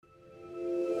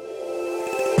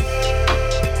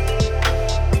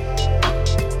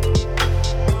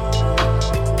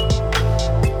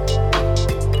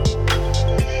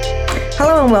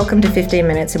and welcome to 15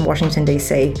 Minutes in Washington,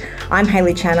 D.C. I'm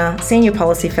Hayley Channer, Senior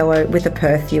Policy Fellow with the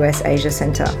Perth US Asia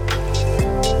Centre.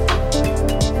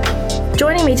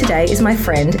 Joining me today is my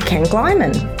friend Ken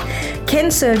Glyman. Ken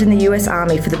served in the US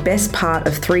Army for the best part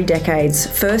of 3 decades,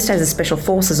 first as a Special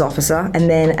Forces officer and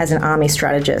then as an Army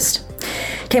strategist.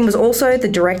 Ken was also the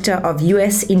director of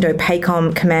US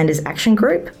Indo-PACOM Commanders Action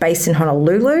Group based in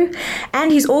Honolulu,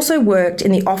 and he's also worked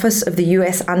in the Office of the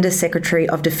US Under-Secretary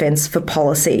of Defense for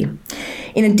Policy.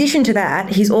 In addition to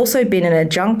that, he's also been an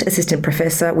adjunct assistant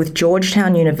professor with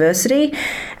Georgetown University,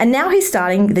 and now he's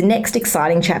starting the next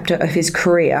exciting chapter of his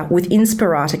career with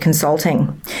Inspirata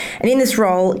Consulting. And in this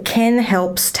role, Ken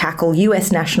helps tackle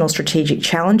US national strategic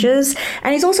challenges,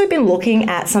 and he's also been looking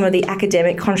at some of the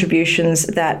academic contributions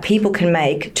that people can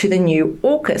make to the new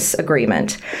AUKUS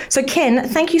agreement. So Ken,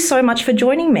 thank you so much for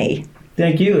joining me.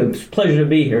 Thank you. It's a pleasure to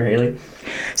be here, Hayley.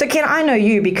 So Ken, I know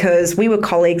you because we were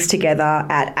colleagues together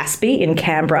at ASPI in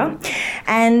Canberra,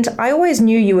 and I always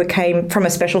knew you came from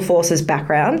a Special Forces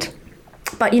background.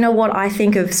 But you know what, I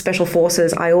think of Special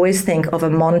Forces, I always think of a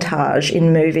montage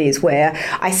in movies where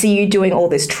I see you doing all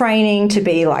this training to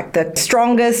be like the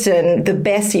strongest and the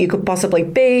best that you could possibly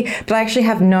be, but I actually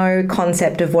have no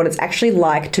concept of what it's actually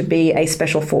like to be a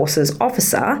Special Forces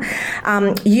officer.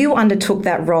 You undertook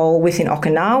that role within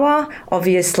Okinawa.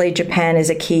 Obviously, Japan is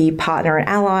a key partner and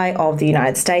ally of the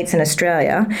United States and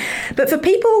Australia. But for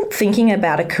people thinking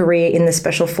about a career in the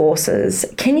Special Forces,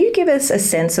 can you give us a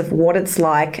sense of what it's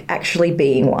like actually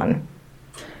being one?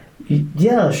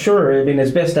 Yeah, sure. I mean,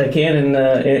 as best I can in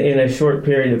a short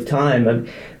period of time.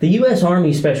 The U.S.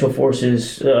 Army Special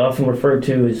Forces, often referred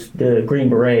to as the Green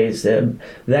Berets,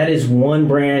 that is one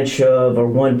branch of or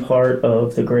one part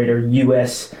of the greater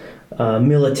U.S.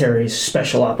 Military's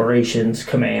Special Operations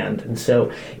Command. And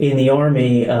so in the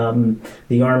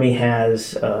Army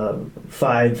has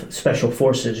 5 Special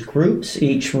Forces groups,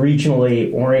 each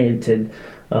regionally oriented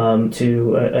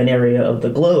to an area of the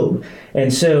globe.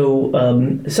 And so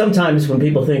sometimes when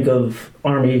people think of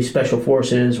Army Special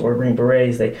Forces or Green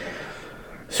Berets, they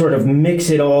sort of mix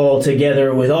it all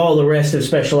together with all the rest of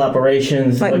special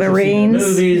operations. Like Marines.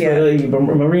 Movies,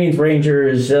 Marines,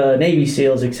 Rangers, Navy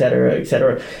SEALs, et cetera, et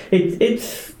cetera.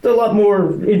 It's a lot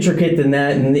more intricate than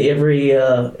that, and every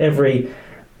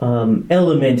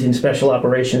element in special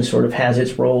operations sort of has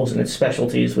its roles and its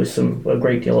specialties with a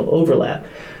great deal of overlap.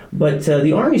 But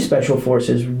the Army Special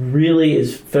Forces really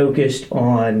is focused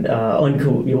on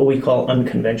what we call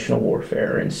unconventional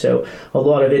warfare. And so a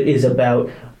lot of it is about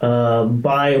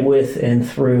by, with, and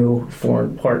through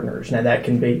foreign partners. Now that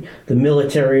can be the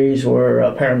militaries or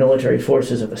paramilitary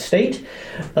forces of a state,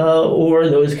 or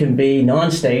those can be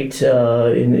non-state,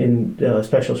 in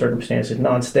special circumstances,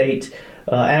 non-state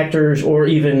actors, or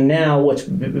even now what's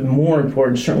more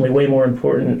important, certainly way more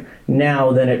important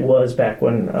now than it was back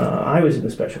when I was in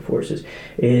the Special Forces,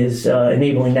 is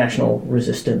enabling national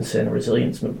resistance and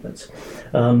resilience movements.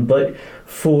 But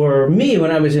for me,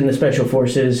 when I was in the Special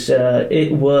Forces,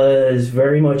 it was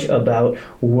very much about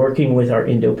working with our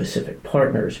Indo-Pacific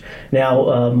partners. Now,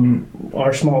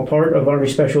 our small part of Army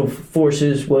Special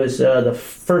Forces was the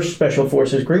first Special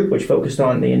Forces group, which focused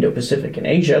on the Indo-Pacific and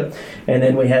Asia. And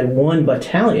then we had one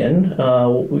battalion,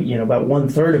 about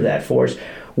 1/3 of that force,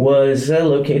 was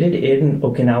located in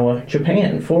Okinawa,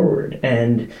 Japan, forward.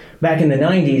 And back in the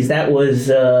 90s, that was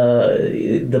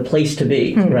the place to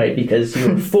be, right? Because you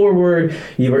were forward,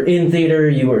 you were in theater,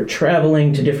 you were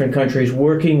traveling to different countries,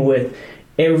 working with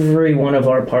every one of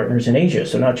our partners in Asia.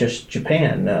 So not just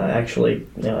Japan, actually,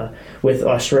 with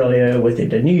Australia, with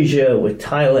Indonesia, with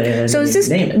Thailand. So is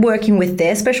this working with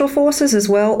their special forces as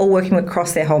well, or working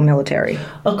across their whole military?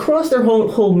 Across their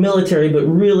whole military, but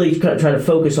really try to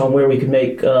focus on where we could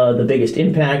make the biggest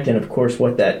impact, and of course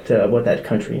what that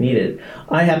country needed.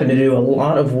 I happen to do a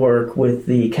lot of work with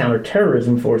the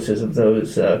counterterrorism forces of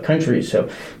those countries. So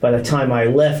by the time I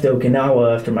left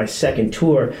Okinawa after my second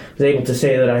tour, I was able to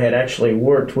say that I had actually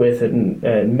worked with and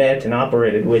met and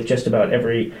operated with just about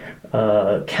every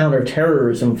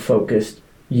counterterrorism focused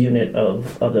unit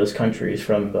of those countries,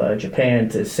 from Japan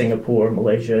to Singapore,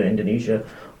 Malaysia, Indonesia,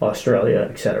 Australia,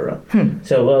 etc.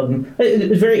 So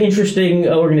it's a very interesting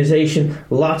organization.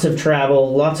 Lots of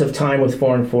travel, lots of time with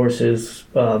foreign forces,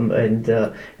 and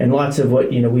lots of what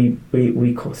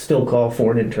we still call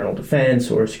foreign internal defense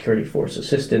or security force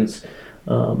assistance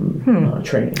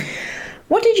training.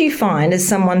 What did you find as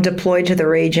someone deployed to the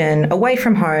region away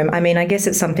from home? I mean, I guess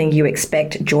it's something you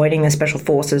expect joining the Special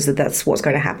Forces, that's what's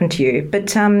going to happen to you. But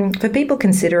for people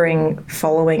considering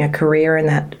following a career in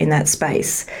that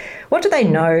space, what do they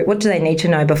know? What do they need to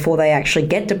know before they actually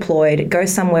get deployed, go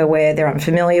somewhere where they're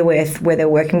unfamiliar with, where they're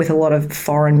working with a lot of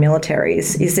foreign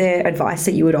militaries? Is there advice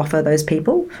that you would offer those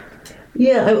people?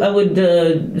 Yeah, I would.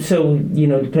 Depends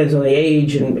on the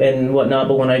age and whatnot.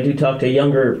 But when I do talk to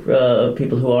younger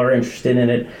people who are interested in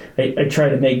it, I try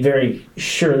to make very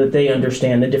sure that they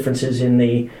understand the differences in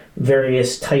the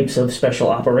various types of special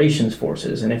operations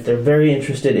forces. And if they're very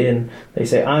interested in, they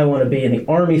say, I want to be in the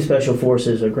Army Special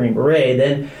Forces or Green Beret,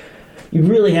 then you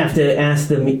really have to ask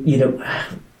them,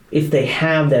 if they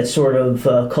have that sort of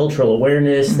cultural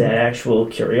awareness, that actual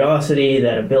curiosity,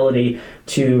 that ability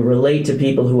to relate to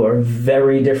people who are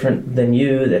very different than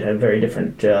you, that have very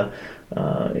different,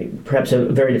 perhaps a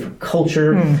very different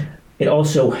culture. It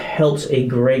also helps a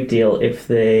great deal if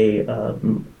they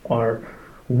are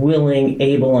willing,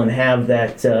 able, and have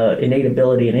that innate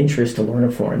ability and interest to learn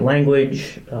a foreign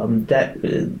language.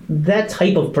 That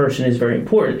type of person is very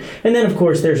important. And then, of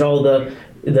course, there's all the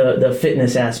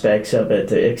fitness aspects of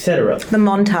it, etc. The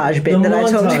montage bit that I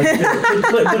talked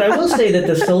about. But I will say that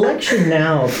the selection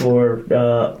now for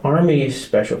Army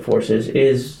Special Forces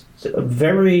is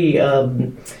very,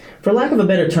 for lack of a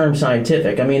better term,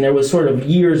 scientific. I mean, there was sort of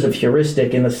years of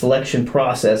heuristic in the selection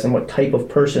process and what type of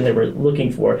person they were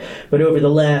looking for. But over the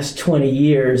last 20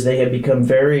 years, they have become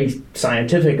very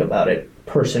scientific about it.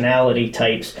 Personality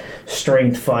types,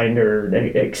 strength finder,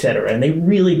 etc. And they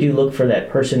really do look for that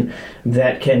person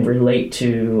that can relate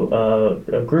to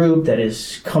a group, that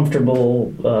is comfortable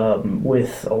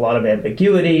with a lot of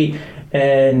ambiguity,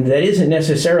 and that isn't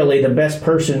necessarily the best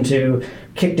person to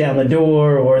kick down the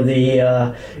door, or the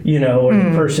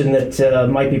the person that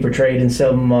might be portrayed in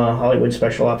some Hollywood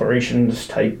special operations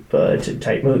type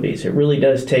movies. It really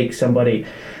does take somebody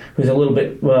who's a little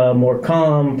bit more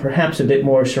calm, perhaps a bit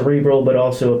more cerebral, but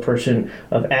also a person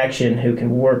of action who can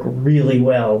work really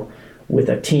well with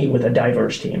a team, with a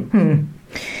diverse team.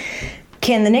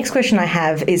 Ken, the next question I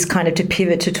have is kind of to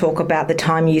pivot to talk about the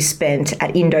time you spent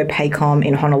at INDOPACOM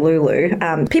in Honolulu.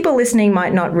 People listening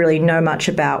might not really know much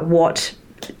about what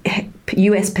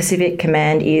US Pacific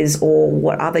Command is, or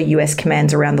what other US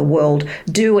commands around the world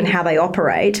do and how they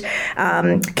operate.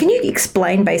 Can you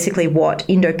explain basically what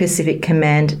Indo-Pacific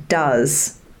Command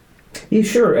does? Yeah,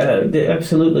 sure,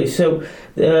 absolutely. So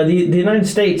the United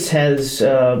States has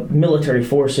military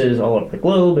forces all over the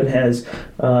globe and has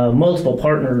multiple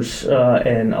partners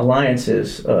and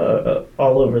alliances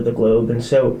all over the globe. And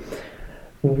so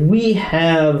we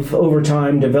have, over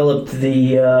time, developed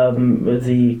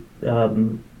the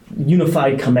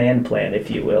unified command plan,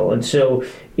 if you will. And so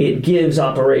it gives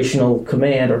operational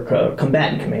command, or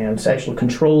combatant commands, actual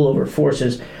control over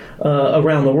forces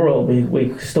around the world.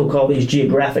 We still call these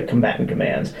geographic combatant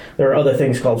commands. There are other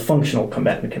things called functional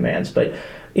combatant commands, but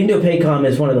INDOPACOM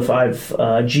is one of the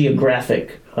 5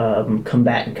 geographic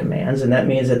combatant commands, and that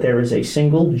means that there is a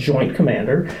single joint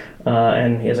commander,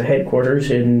 and he has a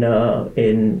headquarters in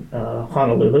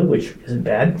Honolulu, which isn't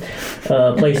bad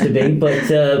place to be,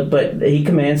 but he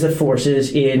commands the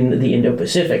forces in the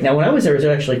Indo-Pacific. Now, when I was there, it was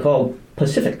actually called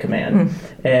Pacific Command,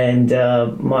 and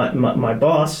my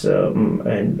boss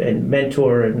and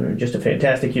mentor and just a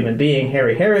fantastic human being,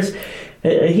 Harry Harris,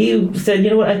 he said,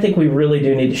 you know what, I think we really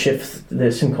do need to shift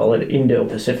this and call it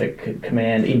Indo-Pacific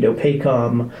Command,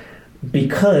 INDOPACOM,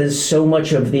 because so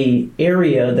much of the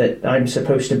area that I'm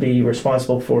supposed to be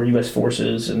responsible for U.S.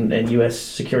 forces and U.S.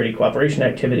 security cooperation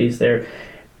activities there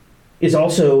is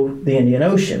also the Indian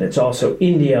Ocean. It's also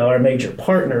India, our major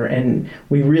partner, and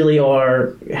we really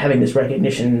are having this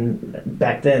recognition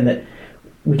back then that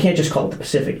we can't just call it the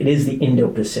Pacific. It is the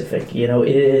Indo-Pacific. It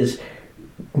is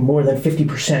more than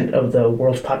 50% of the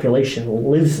world's population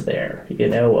lives there.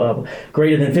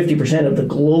 Greater than 50% of the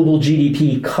global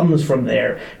GDP comes from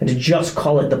there. And to just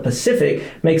call it the Pacific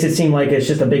makes it seem like it's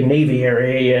just a big Navy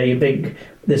area,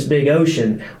 this big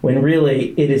ocean, when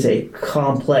really it is a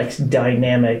complex,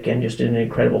 dynamic, and just an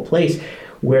incredible place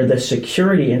where the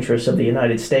security interests of the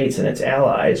United States and its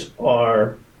allies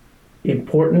are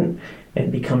important and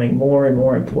becoming more and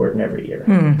more important every year.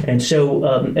 And so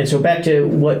back to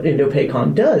what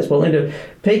INDOPACOM does. Well,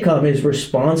 INDOPACOM is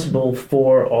responsible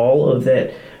for all of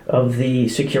the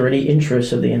security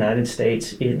interests of the United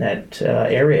States in that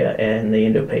area, and the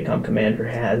INDOPACOM commander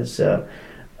has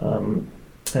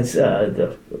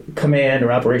the command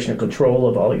or operational control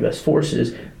of all U.S.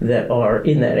 forces that are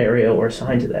in that area or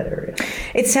assigned to that area.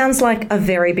 It sounds like a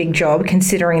very big job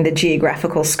considering the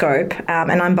geographical scope,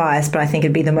 and I'm biased, but I think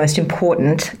it'd be the most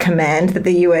important command that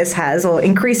the U.S. has, or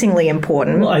increasingly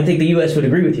important. Well, I think the U.S. would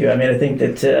agree with you. I mean, I think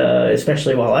that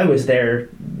especially while I was there,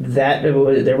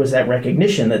 there was that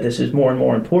recognition that this is more and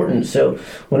more important. So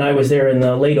when I was there in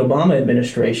the late Obama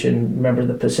administration, remember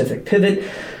the Pacific Pivot,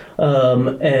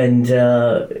 and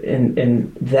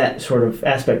that sort of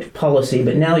aspect of policy,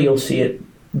 but now you'll see it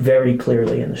very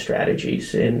clearly in the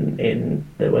strategies, whether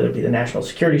it be the national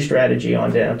security strategy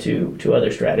on down to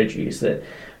other strategies, that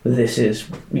this is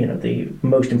the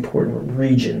most important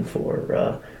region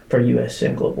for U.S.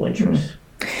 and global interests. Mm-hmm.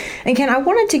 And Ken, I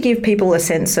wanted to give people a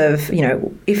sense of,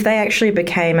 if they actually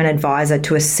became an advisor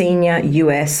to a senior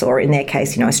US, or in their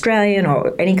case, Australian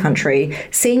or any country,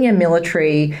 senior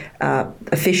military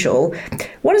official,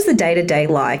 what is the day-to-day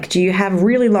like? Do you have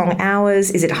really long hours?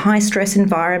 Is it a high-stress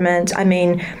environment? I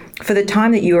mean, for the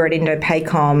time that you were at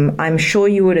INDOPACOM, I'm sure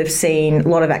you would have seen a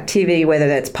lot of activity, whether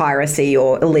that's piracy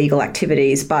or illegal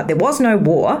activities, but there was no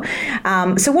war.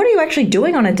 So what are you actually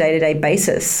doing on a day-to-day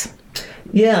basis?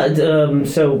 Yeah,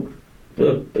 so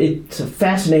it's a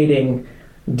fascinating,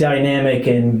 dynamic,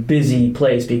 and busy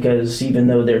place, because even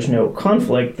though there's no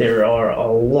conflict, there are a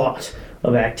lot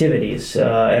of activities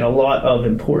and a lot of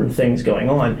important things going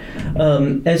on.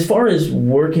 As far as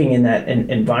working in that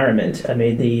environment, I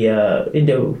mean, the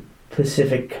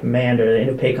Indo-Pacific commander,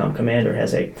 the INDOPACOM commander,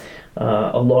 has a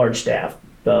large staff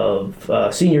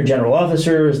of senior general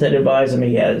officers that advise him.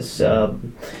 He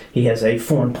has a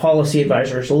foreign policy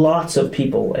advisor. There's lots of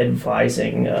people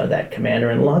advising that commander,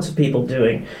 and lots of people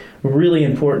doing really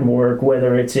important work,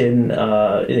 whether it's in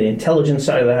the intelligence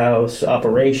side of the house,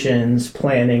 operations,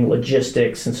 planning,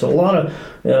 logistics. And so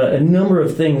a number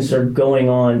of things are going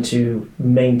on to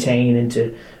maintain and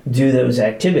to do those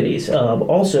activities.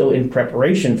 Also in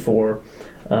preparation for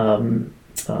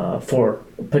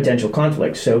potential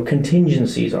conflicts. So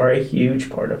contingencies are a huge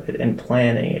part of it, and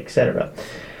planning, etc.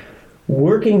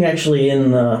 Working actually in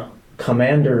the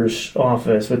commander's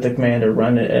office with the commander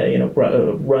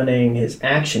running his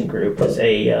action group is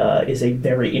a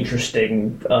very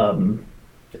interesting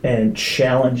and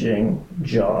challenging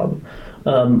job.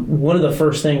 One of the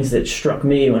first things that struck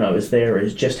me when I was there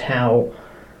is just how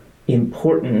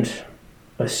important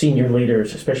a senior leader,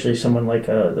 especially someone like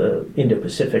the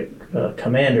Indo-Pacific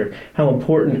commander, how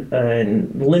important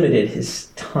and limited his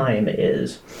time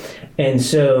is. And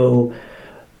so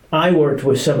I worked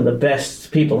with some of the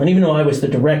best people, and even though I was the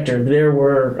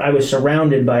director, I was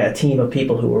surrounded by a team of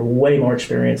people who were way more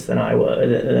experienced than I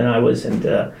was,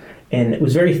 and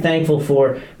was very thankful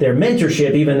for their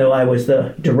mentorship, even though I was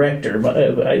the director.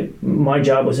 But my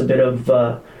job was a bit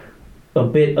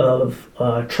of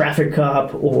traffic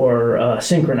cop or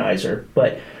synchronizer,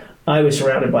 but I was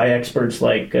surrounded by experts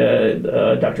like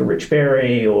Dr. Rich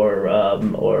Berry or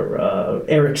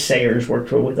Eric Sayers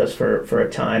worked with us for a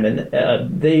time, and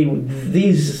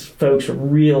these folks are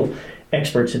real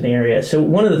experts in the area. So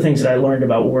one of the things that I learned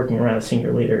about working around a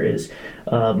senior leader is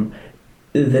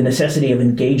the necessity of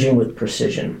engaging with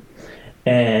precision.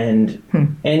 And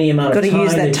any amount of time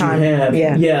that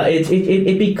you have,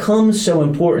 it becomes so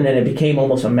important, and it became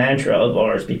almost a mantra of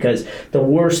ours, because the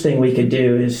worst thing we could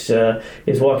do is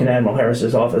walk in Admiral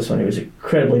Harris's office when he was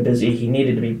incredibly busy. He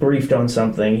needed to be briefed on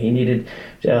something. He needed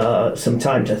some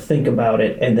time to think about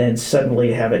it, and then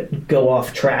suddenly have it go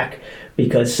off track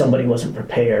because somebody wasn't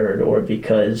prepared, or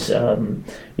because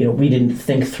we didn't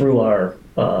think through our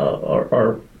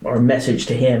message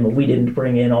to him. We didn't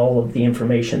bring in all of the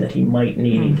information that he might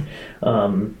need.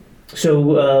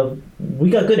 So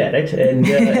we got good at it, and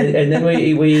then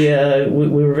we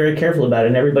were very careful about it,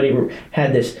 and everybody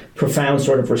had this profound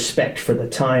sort of respect for the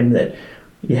time that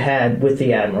you had with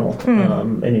the Admiral,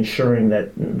 and ensuring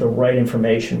that the right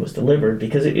information was delivered,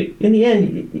 because in the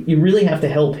end, you really have to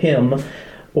help him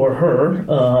or her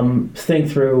think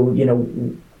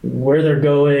through, where they're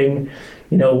going,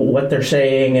 what they're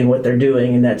saying and what they're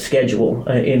doing in that schedule,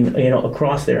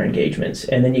 across their engagements.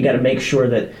 And then you got to make sure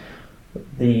that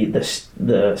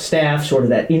the staff, sort of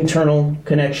that internal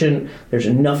connection, there's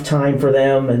enough time for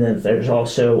them, and then there's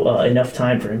also enough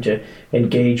time for him to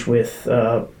engage with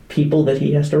people that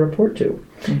he has to report to.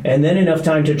 And then enough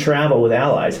time to travel with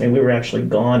allies. I mean, we were actually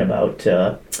gone about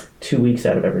 2 weeks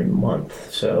out of every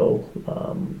month, so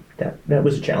that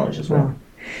was a challenge as well.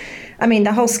 I mean,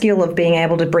 the whole skill of being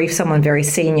able to brief someone very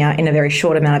senior in a very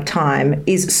short amount of time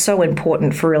is so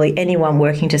important for really anyone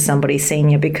working to somebody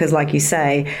senior because, like you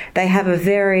say, they have a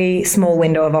very small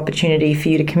window of opportunity for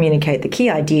you to communicate the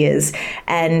key ideas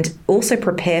and also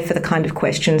prepare for the kind of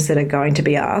questions that are going to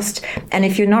be asked. And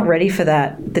if you're not ready for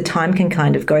that, the time can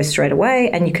kind of go straight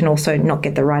away and you can also not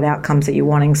get the right outcomes that you're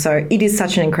wanting. So it is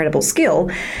such an incredible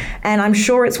skill. And I'm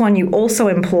sure it's one you also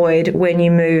employed when you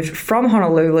moved from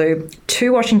Honolulu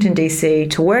to Washington, D.C.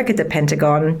 to work at the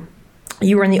Pentagon.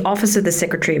 You were in the Office of the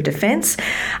Secretary of Defense.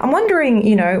 I'm wondering,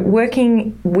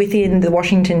 working within the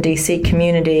Washington, D.C.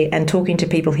 community and talking to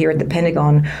people here at the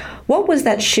Pentagon, what was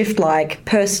that shift like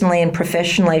personally and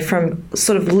professionally from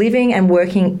sort of living and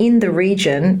working in the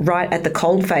region, right at the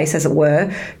coalface, as it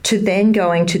were, to then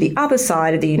going to the other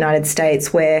side of the United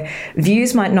States where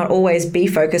views might not always be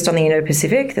focused on the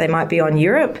Indo-Pacific, they might be on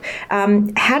Europe.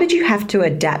 How did you have to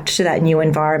adapt to that new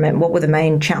environment? What were the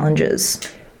main challenges?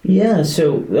 Yeah,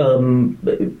 so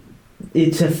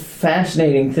it's a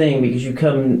fascinating thing because you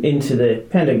come into the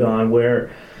Pentagon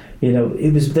where,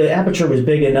 the aperture was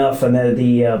big enough and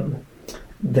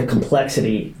the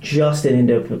complexity just in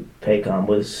Indo-PACOM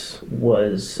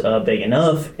was big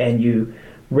enough, and you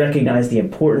recognize the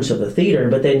importance of the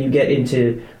theater. But then you get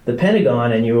into the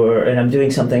Pentagon and I'm doing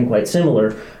something quite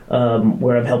similar,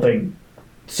 where I'm helping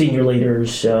senior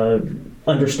leaders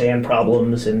understand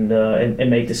problems and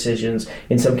make decisions,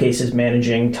 in some cases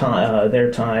managing their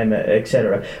time,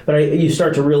 etc. But you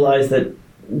start to realize that,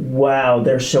 wow,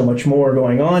 there's so much more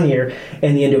going on here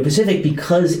in the Indo-Pacific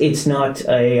because it's not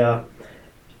so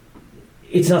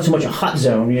much a hot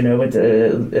zone. At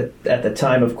the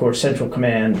time, of course, Central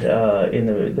Command in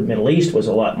the Middle East was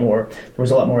a lot more. There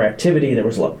was a lot more activity. There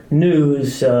was a lot more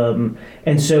news,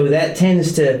 and so that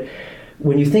tends to.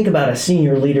 When you think about a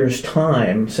senior leader's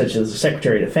time, such as the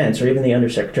Secretary of Defense or even the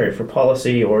Undersecretary for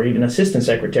Policy or even Assistant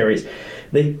Secretaries,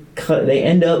 they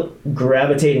end up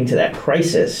gravitating to that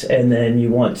crisis, and then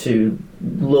you want to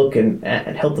look and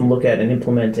help them look at and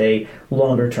implement a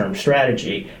longer-term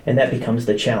strategy, and that becomes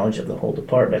the challenge of the whole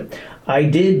department. I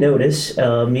did notice,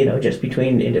 just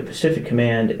between Indo-Pacific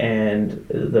Command and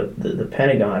the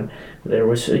Pentagon, there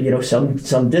was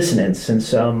some dissonance and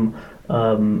some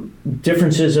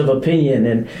differences of opinion,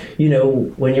 and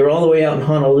when you're all the way out in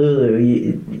Honolulu,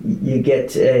 you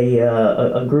get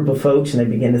a group of folks, and they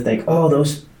begin to think, oh,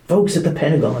 those folks at the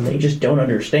Pentagon, they just don't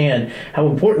understand how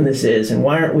important this is, and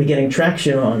why aren't we getting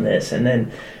traction on this? And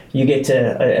then you get to,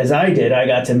 as I did, I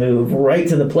got to move right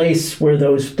to the place where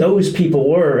those people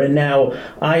were, and now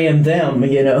I am them,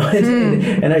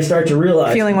 and I start to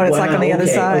realize, feeling what it's like on the other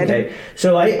side. Okay.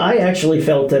 So I actually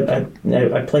felt that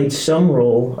I played some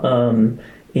role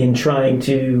in trying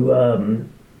to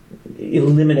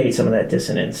eliminate some of that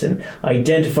dissonance and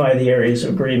identify the areas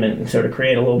of agreement and sort of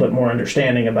create a little bit more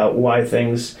understanding about why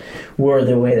things were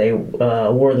the way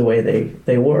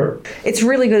they were. It's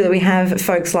really good that we have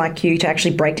folks like you to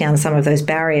actually break down some of those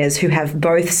barriers, who have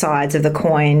both sides of the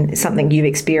coin, something you've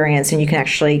experienced, and you can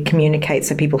actually communicate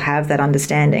so people have that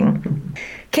understanding.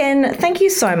 Ken, thank you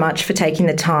so much for taking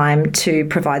the time to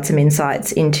provide some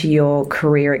insights into your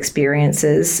career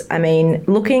experiences. I mean,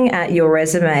 looking at your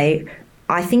resume,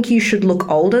 I think you should look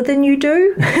older than you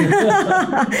do.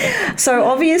 So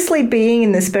obviously being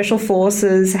in the Special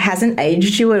Forces hasn't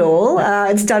aged you at all.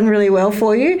 It's done really well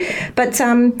for you. But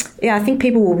I think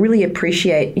people will really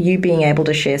appreciate you being able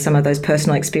to share some of those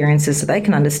personal experiences so they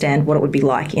can understand what it would be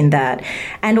like in that.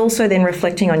 And also then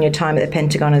reflecting on your time at the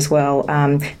Pentagon as well.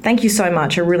 Thank you so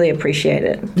much. I really appreciate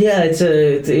it. Yeah, it's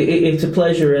a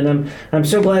pleasure, and I'm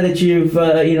so glad that you've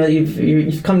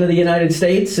come to the United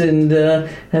States and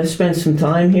have spent some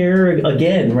time here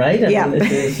again, right? Yeah.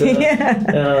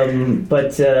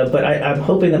 But I'm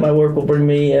hoping that my work will bring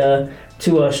me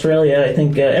to Australia. I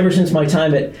think ever since my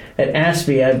time at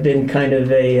ASPE, I've been kind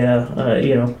of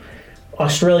a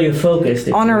Australia focused.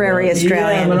 Honorary Australian.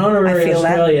 Yeah, I'm an honorary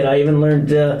Australian. I even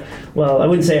learned. I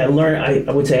wouldn't say I learned.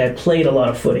 I would say I played a lot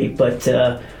of footy, but.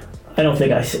 I don't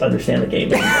think I understand the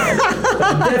game anymore.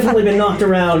 I've definitely been knocked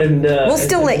around, and we'll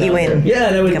still let you in.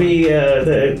 Yeah, that would be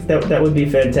that would be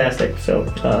fantastic. So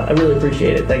I really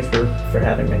appreciate it. Thanks for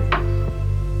having me.